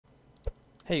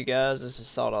Hey you guys, this is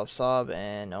Sawedoffsob,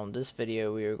 and on this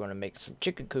video we are going to make some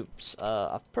chicken coops.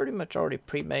 I've pretty much already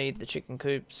pre-made the chicken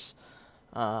coops,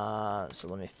 so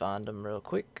let me find them real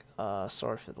quick.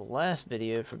 Sorry for the last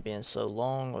video for being so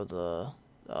long, or the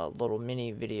little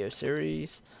mini video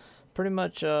series. Pretty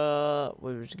much we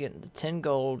were getting the 10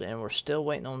 gold and we're still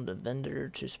waiting on the vendor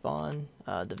to spawn.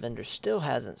 The vendor still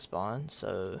hasn't spawned,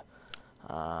 so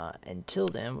until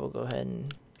then we'll go ahead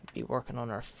and be working on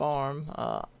our farm.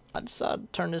 I decided to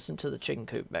turn this into the chicken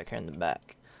coop back here in the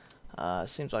back.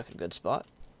 Seems like a good spot.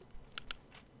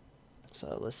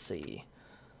 So let's see.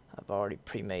 I've already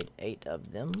pre-made 8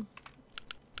 of them.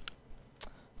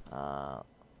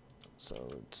 So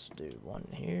let's do one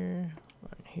here,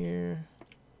 here.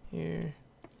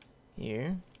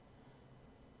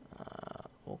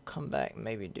 We'll come back,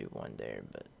 maybe do one there,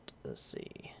 but let's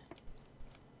see.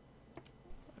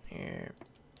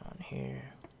 One here.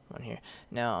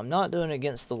 Now I'm not doing it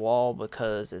against the wall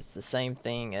because it's the same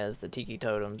thing as the tiki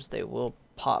totems. They will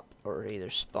pop or either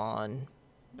spawn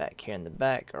back here in the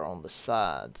back or on the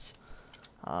sides.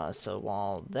 So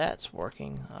while that's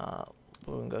working,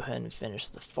 we're gonna go ahead and finish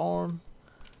the farm.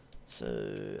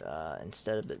 So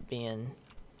instead of it being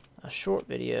a short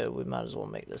video, we might as well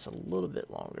make this a little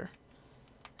bit longer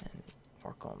and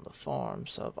work on the farm.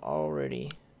 So I've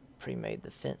already pre-made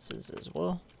the fences as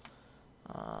well.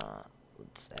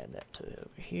 Let's add that to it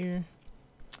over here.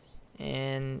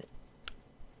 And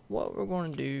what we're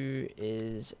going to do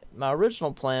is, my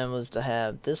original plan was to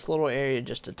have this little area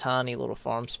just a tiny little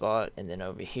farm spot, and then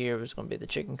over here was going to be the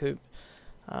chicken coop.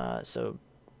 So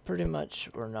pretty much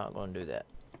we're not going to do that.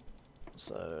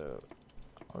 So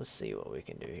let's see what we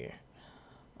can do here.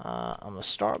 I'm going to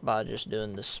start by just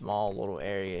doing this small little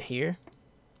area here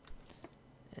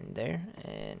and there,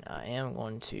 and I am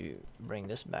going to bring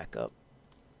this back up.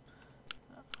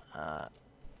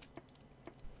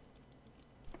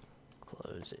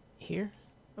 Close it here.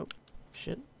 Oh,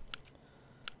 shit.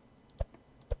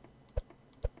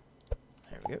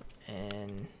 There we go.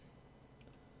 And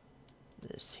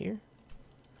this here.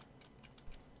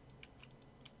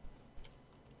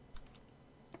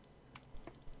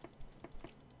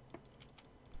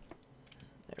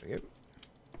 There we go.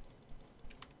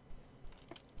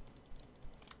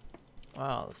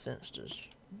 Wow, the fence just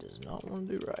does not want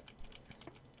to do right.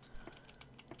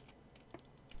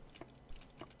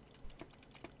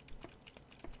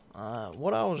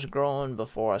 What I was growing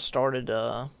before I started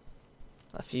a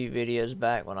few videos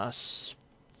back when I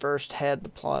first had the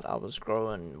plot, I was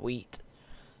growing wheat.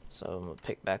 So I'm going to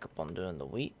pick back up on doing the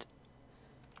wheat.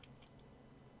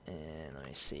 And let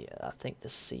me see, I think the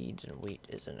seeds and wheat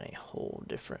is in a whole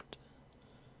different...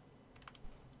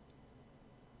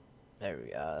 There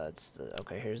we go, that's the...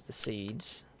 Okay, here's the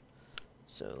seeds.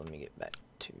 So let me get back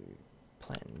to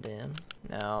planting them.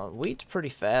 Now, wheat's pretty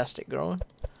fast at growing.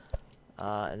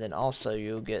 And then also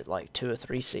you'll get like 2 or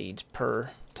 3 seeds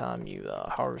per time you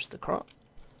harvest the crop.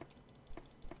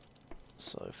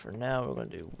 So for now we're going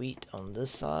to do wheat on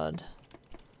this side.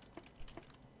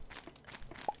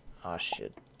 Ah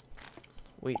shit.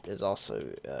 Wheat is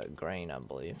also grain, I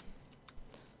believe.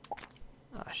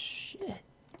 Ah shit.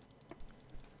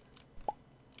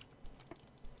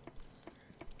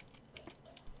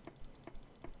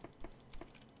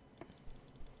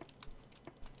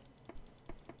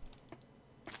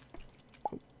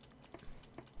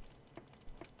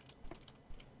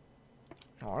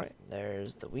 Alright,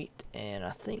 there's the wheat, and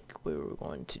I think we were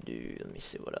going to do, let me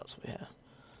see what else we have.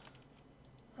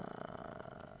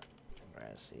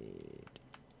 Grass seed.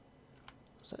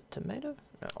 Was that tomato?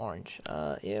 No, orange.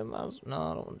 Yeah, no, I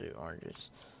don't want to do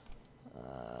oranges.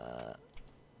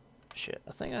 Shit,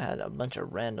 I think I had a bunch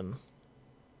of random.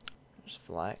 There's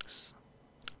flax.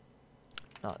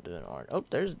 Not doing orange. Oh,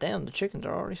 there's, damn, the chickens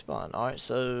are already spawned. Alright,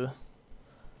 so.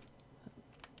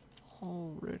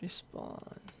 Already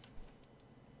spawned.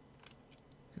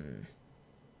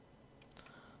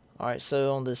 Alright,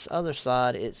 so on this other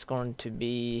side it's going to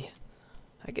be,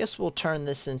 I guess we'll turn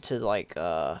this into like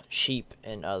sheep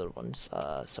and other ones.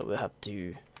 So we'll have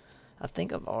to, I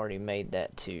think I've already made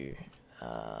that too.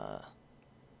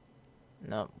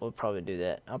 No, we'll probably do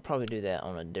that. I'll probably do that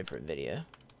on a different video.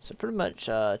 So pretty much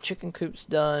chicken coop's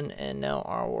done, and now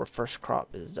our first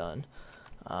crop is done.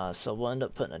 So we'll end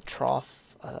up putting a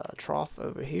trough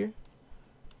over here.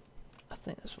 I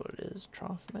think that's what it is,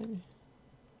 trough maybe.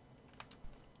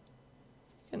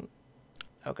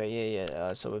 Okay,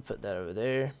 yeah. So we put that over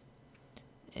there,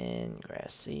 and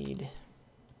grass seed.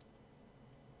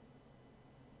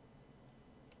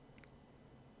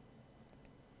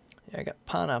 Yeah, I got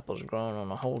pineapples growing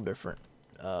on a whole different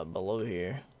below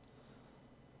here.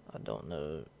 I don't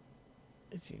know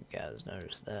if you guys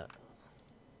noticed that.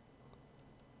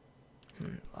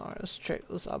 Alright,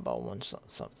 let's eyeball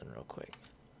something real quick.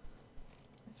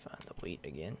 Find the wheat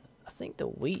again. I think the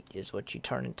wheat is what you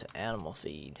turn into animal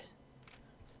feed.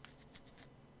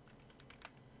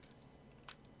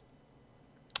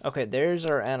 Okay, there's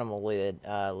our animal lid.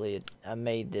 I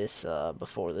made this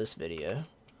before this video.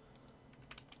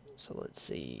 So let's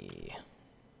see.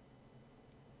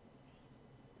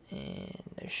 And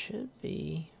there should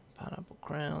be pineapple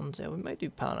crowns. Yeah, we may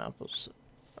do pineapples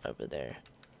over there.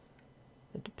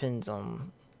 It depends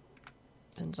on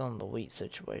the wheat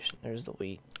situation. There's the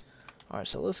wheat. Alright,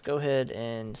 so let's go ahead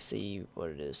and see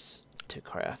what it is to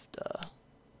craft.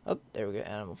 Oh, there we go.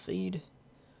 Animal feed.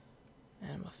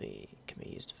 Animal feed can be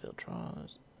used to fill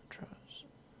troughs.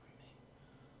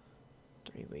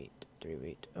 3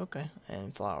 wheat. Okay,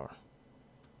 and flour.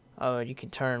 Oh, you can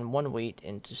turn 1 wheat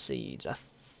into seeds. I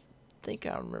think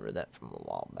I remember that from a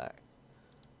while back.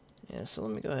 Yeah, so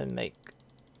let me go ahead and make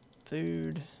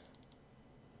food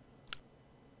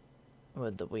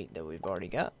with the wheat that we've already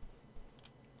got.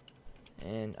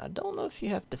 And I don't know if you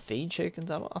have to feed chickens.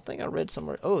 I think I read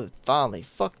somewhere. Oh, finally.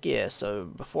 Fuck yeah. So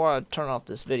before I turn off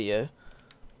this video,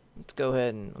 let's go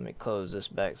ahead and let me close this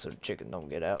back so the chicken don't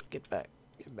get out. Get back.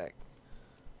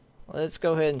 Let's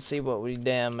go ahead and see what we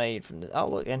damn made from this. Oh,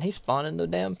 look. And he spawned in the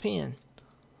damn pen.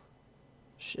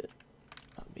 Shit.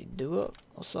 Might be due up.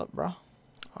 What's up, bro?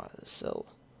 Alright, let's sell.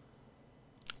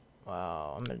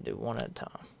 Wow. I'm going to do one at a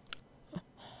time.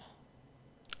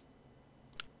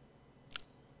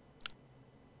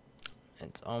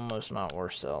 It's almost not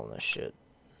worth selling this shit.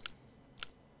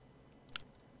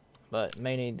 But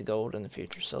may need the gold in the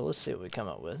future. So let's see what we come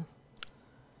up with.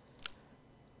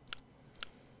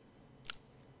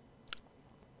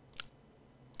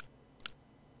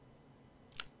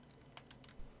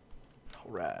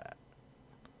 Alright.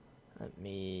 Let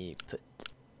me put...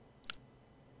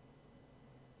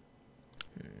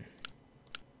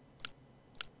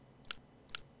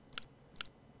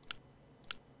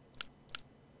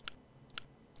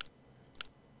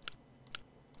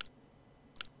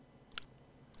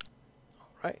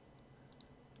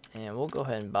 And we'll go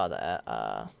ahead and buy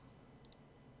the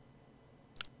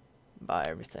buy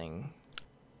everything.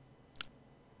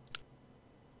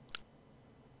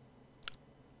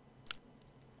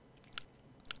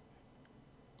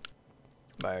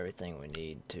 Buy everything we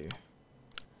need to.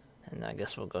 And I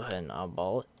guess we'll go ahead and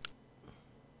eyeball it.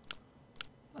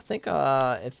 I think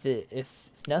if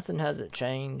nothing hasn't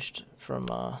changed from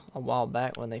a while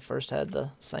back when they first had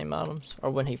the same items, or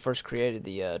when he first created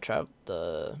the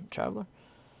traveler.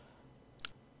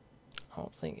 I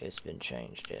don't think it's been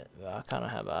changed yet, but I kind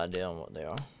of have an idea on what they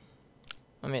are.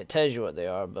 I mean, it tells you what they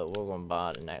are, but we're going to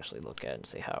buy it and actually look at it and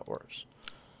see how it works.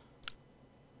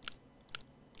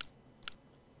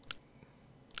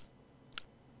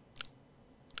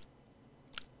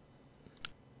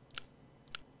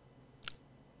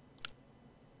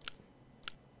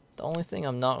 The only thing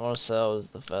I'm not going to sell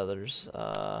is the feathers,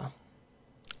 because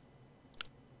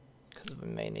we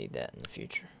may need that in the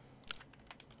future.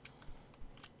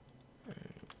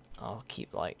 I'll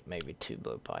keep like maybe 2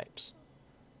 blowpipes.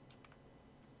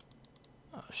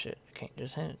 Oh shit, I can't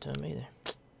just hand it to him either.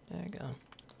 There you go.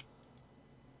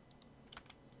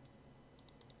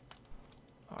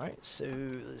 Alright, so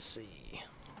let's see.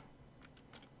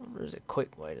 There's a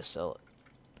quick way to sell it.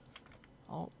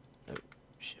 Oh, nope.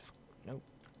 Shift, nope.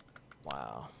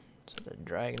 Wow. So the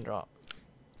drag and drop.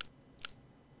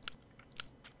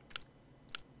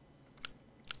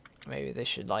 Maybe they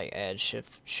should like add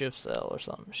shift cell or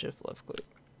something. Shift left click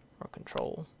or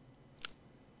control.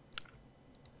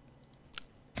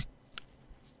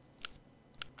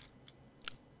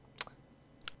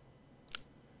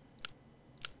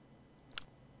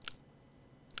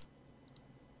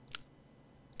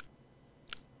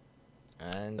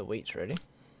 And the wheat's ready.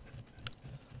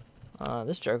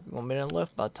 This joker gonna be done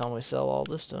left by the time we sell all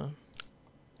this to him.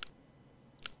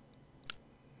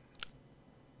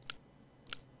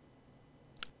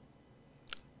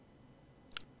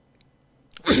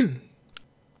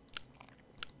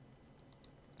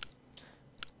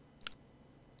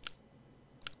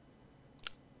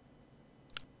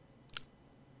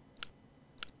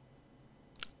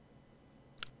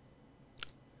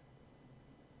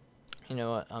 You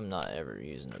know what? I'm not ever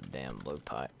using a damn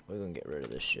blowpipe. We're gonna get rid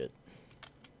of this shit.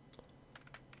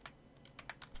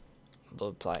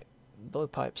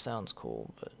 Blowpipe sounds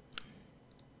cool, but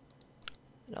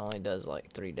it only does like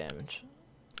 3 damage.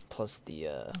 Plus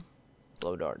the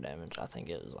blow dart damage. I think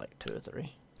it was like 2 or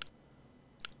 3.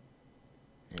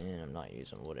 And I'm not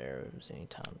using wood arrows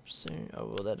anytime soon. Oh,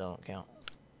 well, that don't count.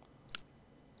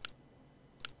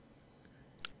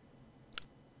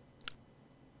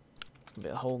 Be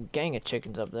a whole gang of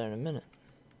chickens up there in a minute.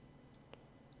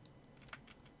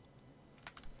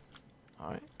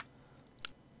 Alright.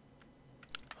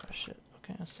 Oh shit.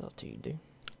 Okay, I'll sell it to you, dude.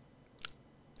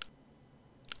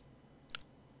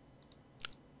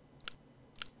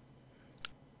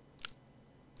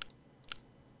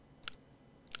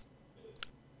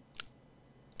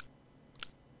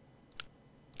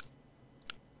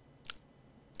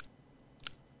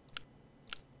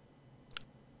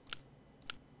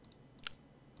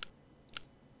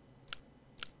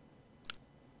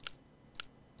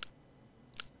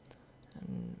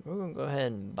 We're gonna go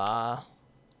ahead and buy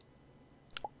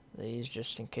these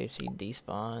just in case he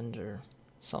despawns or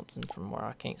something from where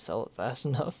I can't sell it fast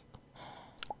enough.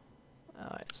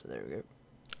 Alright, so there we go.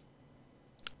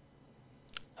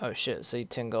 Oh shit, see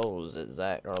 10 gold is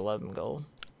exact, or 11 gold.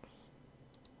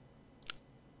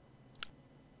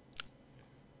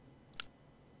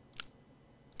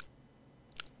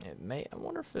 It may, I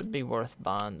wonder if it'd be worth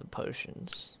buying the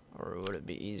potions, or would it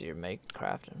be easier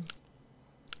crafting?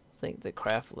 I think the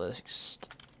craft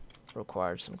list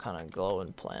required some kind of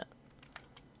glowing plant,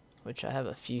 which I have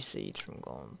a few seeds from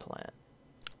glowing plant.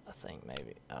 I think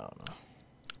maybe, I don't know.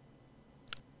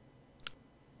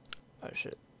 Oh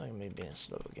shit, look at me being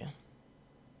slow again.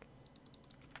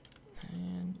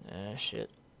 And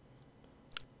shit.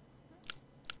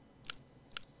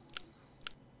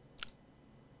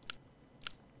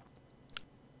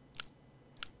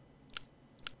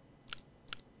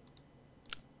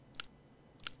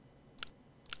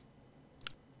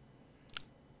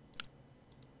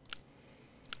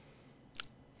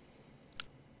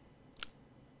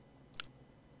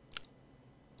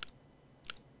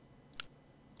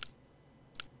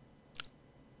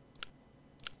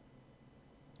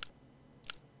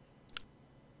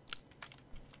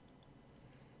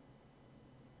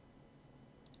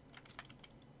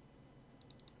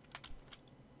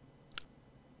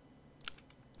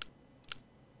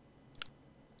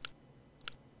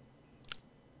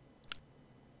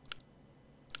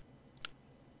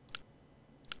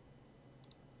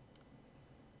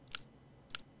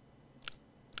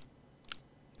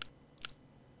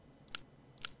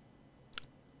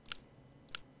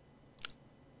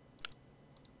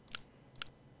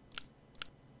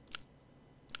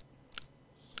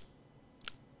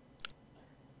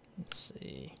 Let's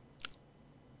see.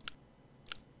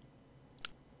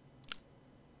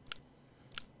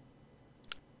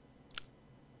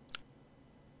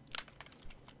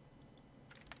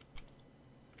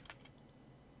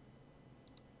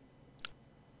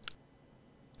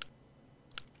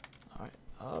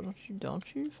 Alright,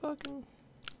 don't you fucking...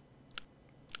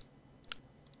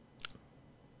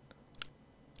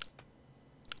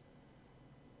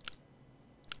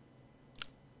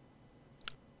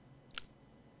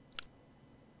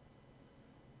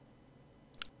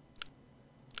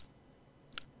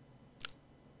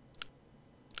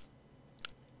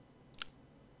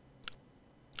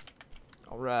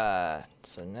 Alright,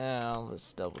 so now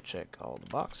let's double check all the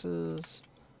boxes.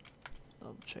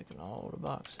 Double checking all the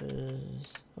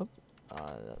boxes. Oh,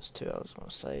 that was 2 I was gonna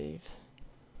save.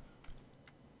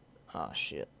 Ah,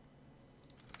 shit.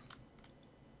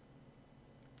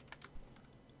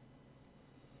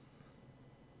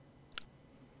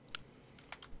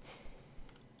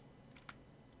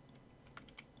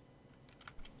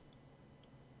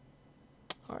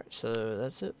 Alright, so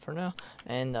that's it for now.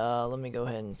 And let me go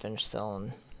ahead and finish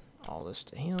selling all this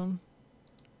to him.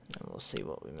 And we'll see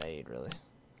what we made, really.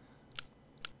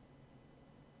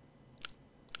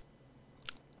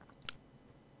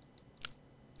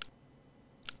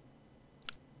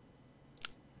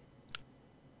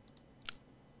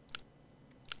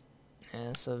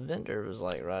 And so vendor was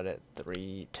like right at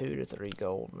 2 to 3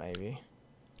 gold, maybe.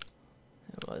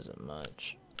 It wasn't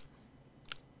much.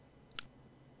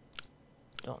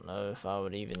 Don't know if I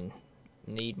would even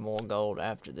need more gold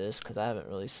after this, because I haven't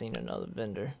really seen another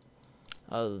vendor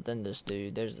other than this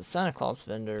dude. There's the Santa Claus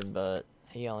vendor, but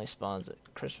he only spawns at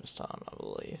Christmas time, I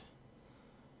believe.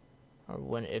 Or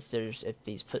when if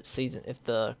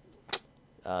the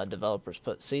developers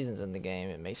put seasons in the game,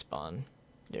 it may spawn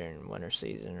during winter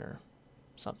season or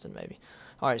something maybe.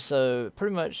 Alright, so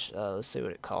pretty much let's see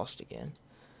what it cost again.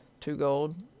 2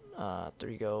 gold,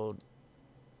 3 gold,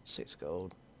 6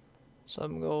 gold,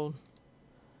 7 gold,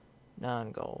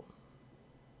 9 gold.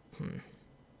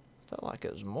 Felt like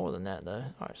it was more than that though.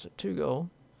 Alright, so 2 gold,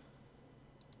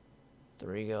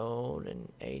 3 gold,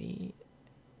 and 80.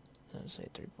 Let's say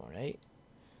 3.8.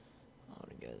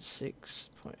 Altogether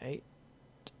 6.8.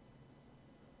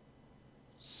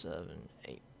 7,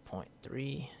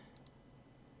 8.3.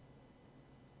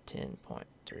 10.3,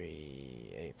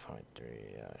 8.3,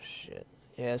 oh shit.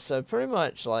 Yeah, so pretty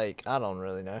much, like, I don't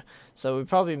really know. So we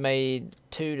probably made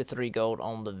 2 to 3 gold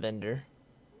on the vendor,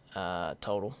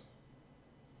 total,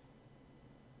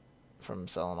 from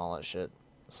selling all that shit.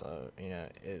 So, you know,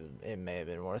 it may have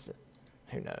been worth it.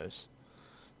 Who knows?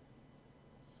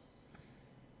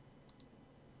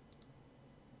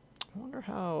 I wonder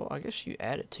how, I guess you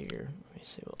add it to your, let me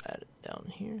see, we'll add it down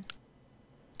here.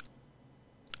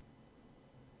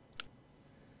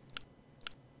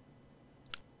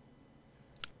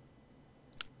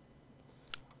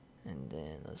 And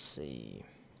then let's see.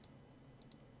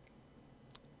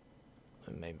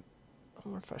 Maybe I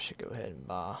wonder if I should go ahead and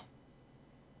buy.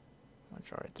 I'll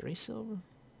try 3 silver.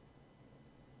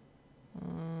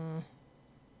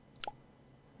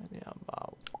 Maybe I'll buy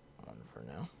 1 for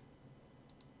now.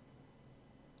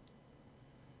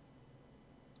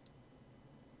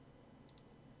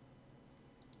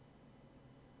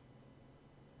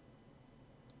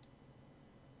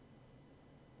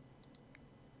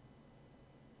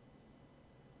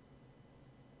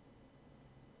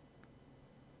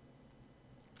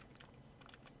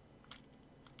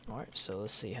 Alright, so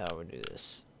let's see how we do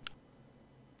this.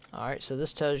 Alright, so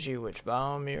this tells you which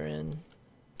biome you're in.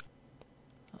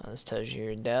 This tells you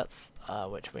your depth,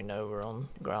 which we know we're on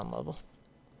ground level.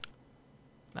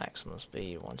 Maximum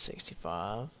speed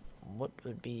 165. What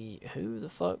would be, who the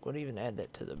fuck would even add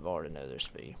that to the bar to know their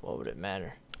speed? What would it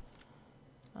matter?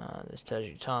 This tells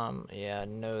you time. Yeah, I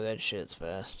know that shit's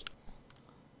fast.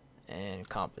 And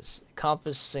compass.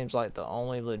 Compass seems like the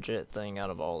only legit thing out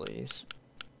of all these.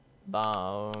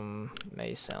 Biome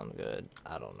may sound good.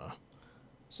 I don't know.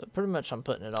 So pretty much I'm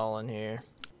putting it all in here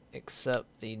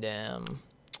except the damn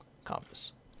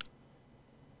compass.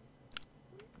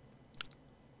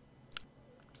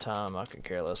 Time, I could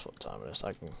care less what time it is.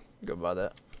 I can go by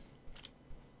that.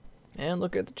 And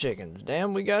look at the chickens.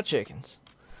 Damn, we got chickens.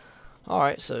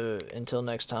 Alright, so until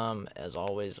next time, as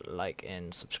always, like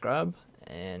and subscribe.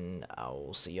 And I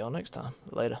will see y'all next time.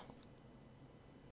 Later.